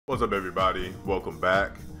What's up, everybody? Welcome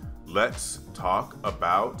back. Let's talk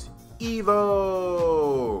about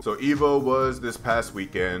EVO. So EVO was this past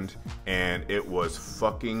weekend and it was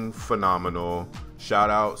fucking phenomenal. Shout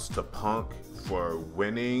outs to Punk for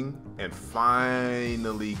winning and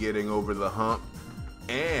finally getting over the hump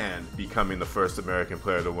and becoming the first American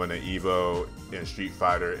player to win an EVO in Street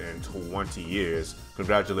Fighter in 20 years.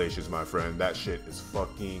 Congratulations, my friend. That shit is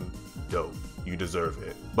fucking dope. You deserve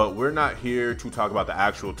it. But we're not here to talk about the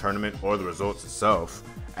actual tournament or the results itself.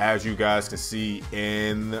 As you guys can see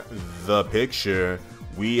in the picture,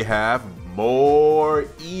 we have more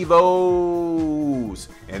EVOs.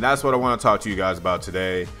 And that's what I want to talk to you guys about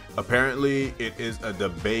today. Apparently, it is a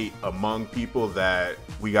debate among people that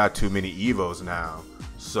we got too many EVOs now.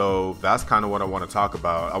 So that's kind of what I want to talk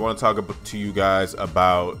about. I want to talk to you guys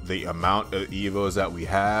about the amount of EVOs that we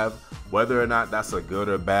have, whether or not that's a good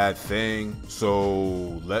or bad thing.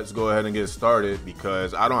 So let's go ahead and get started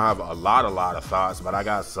because I don't have a lot of thoughts, but I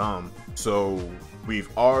got some. So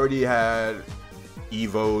we've already had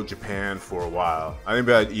EVO Japan for a while. I think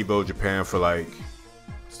we had EVO Japan for like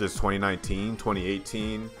since 2019,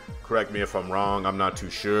 2018. Correct me if I'm wrong, I'm not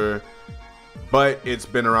too sure. But it's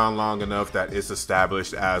been around long enough that it's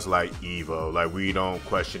established as like EVO. Like we don't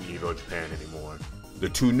question EVO Japan anymore. The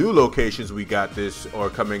two new locations we got this or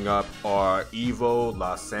coming up are EVO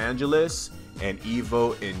Los Angeles and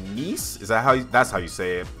EVO in Nice. Is that how that's how you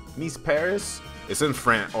say it? Nice, Paris? It's in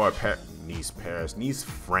France or Nice, Paris. Nice,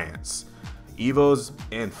 France. EVO's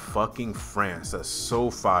in fucking France. That's so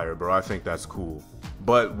fire, bro. I think that's cool.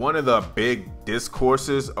 But one of the big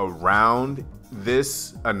discourses around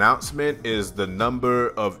this announcement is the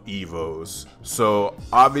number of EVOs. So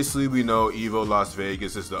obviously we know EVO Las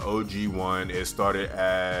Vegas is the OG one. It started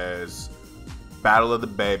as Battle by the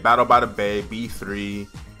Bay, B3,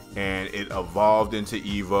 and it evolved into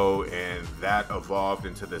EVO, and that evolved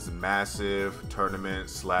into this massive tournament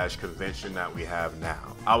 / convention that we have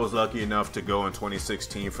now. I was lucky enough to go in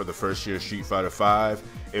 2016 for the first year of Street Fighter V.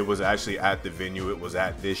 It was actually at the venue it was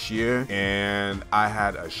at this year, and I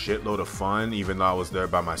had a shitload of fun even though I was there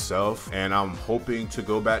by myself, and I'm hoping to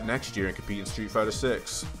go back next year and compete in Street Fighter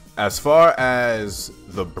 6. As far as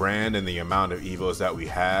the brand and the amount of EVOs that we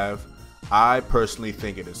have, I personally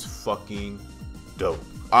think it is fucking dope.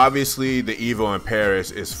 Obviously, the EVO in Paris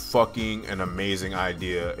is fucking an amazing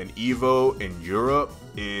idea. An EVO in Europe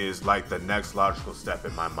is like the next logical step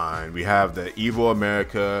in my mind. We have the EVO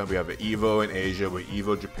America, we have an EVO in Asia with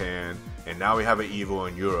EVO Japan, and now we have an EVO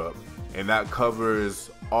in Europe. And that covers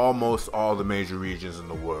almost all the major regions in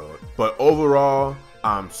the world. But overall,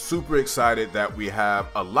 I'm super excited that we have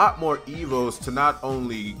a lot more EVOs to not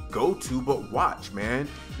only go to, but watch, man.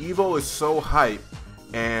 EVO is so hype.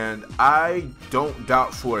 And I don't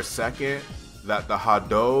doubt for a second that the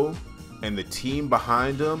Hado and the team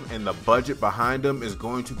behind them and the budget behind them is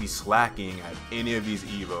going to be slacking at any of these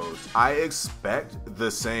EVOs. I expect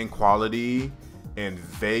the same quality in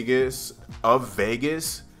Vegas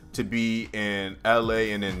to be in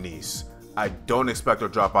LA and in Nice. I don't expect a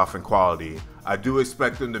drop off in quality. I do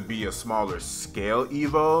expect them to be a smaller scale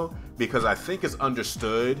EVO because I think it's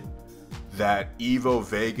understood that EVO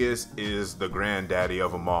Vegas is the granddaddy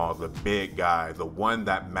of them all, the big guy, the one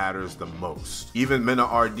that matters the most. Even Mena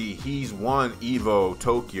RD, he's won EVO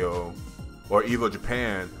Tokyo or EVO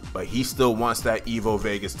Japan, but he still wants that EVO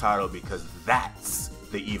Vegas title because that's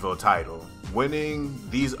the EVO title. Winning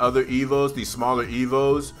these other EVOs, these smaller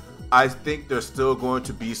EVOs, I think there's still going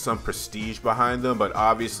to be some prestige behind them, but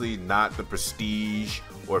obviously not the prestige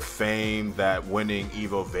or fame that winning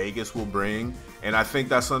EVO Vegas will bring. And I think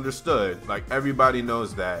that's understood. Like everybody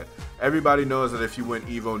knows that. Everybody knows that if you win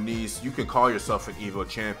EVO Nice, you can call yourself an EVO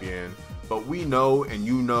champion. But we know and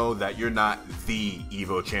you know that you're not the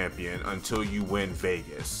EVO champion until you win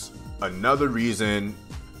Vegas. Another reason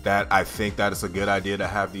that I think that it's a good idea to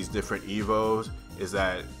have these different EVOs is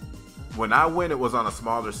that when I went, it was on a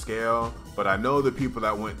smaller scale, but I know the people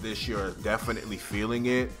that went this year are definitely feeling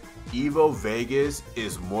it. EVO Vegas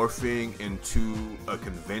is morphing into a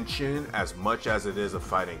convention as much as it is a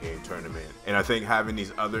fighting game tournament. And I think having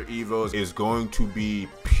these other EVOs is going to be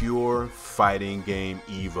pure fighting game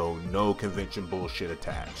EVO, no convention bullshit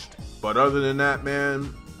attached. But other than that,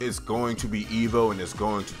 man, it's going to be EVO and it's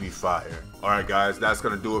going to be fire. Alright guys, that's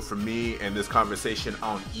going to do it for me and this conversation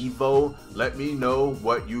on EVO. Let me know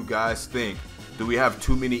what you guys think. Do we have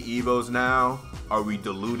too many EVOs now? Are we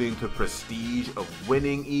diluting the prestige of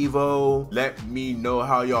winning EVO? Let me know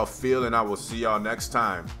how y'all feel and I will see y'all next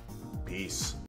time. Peace.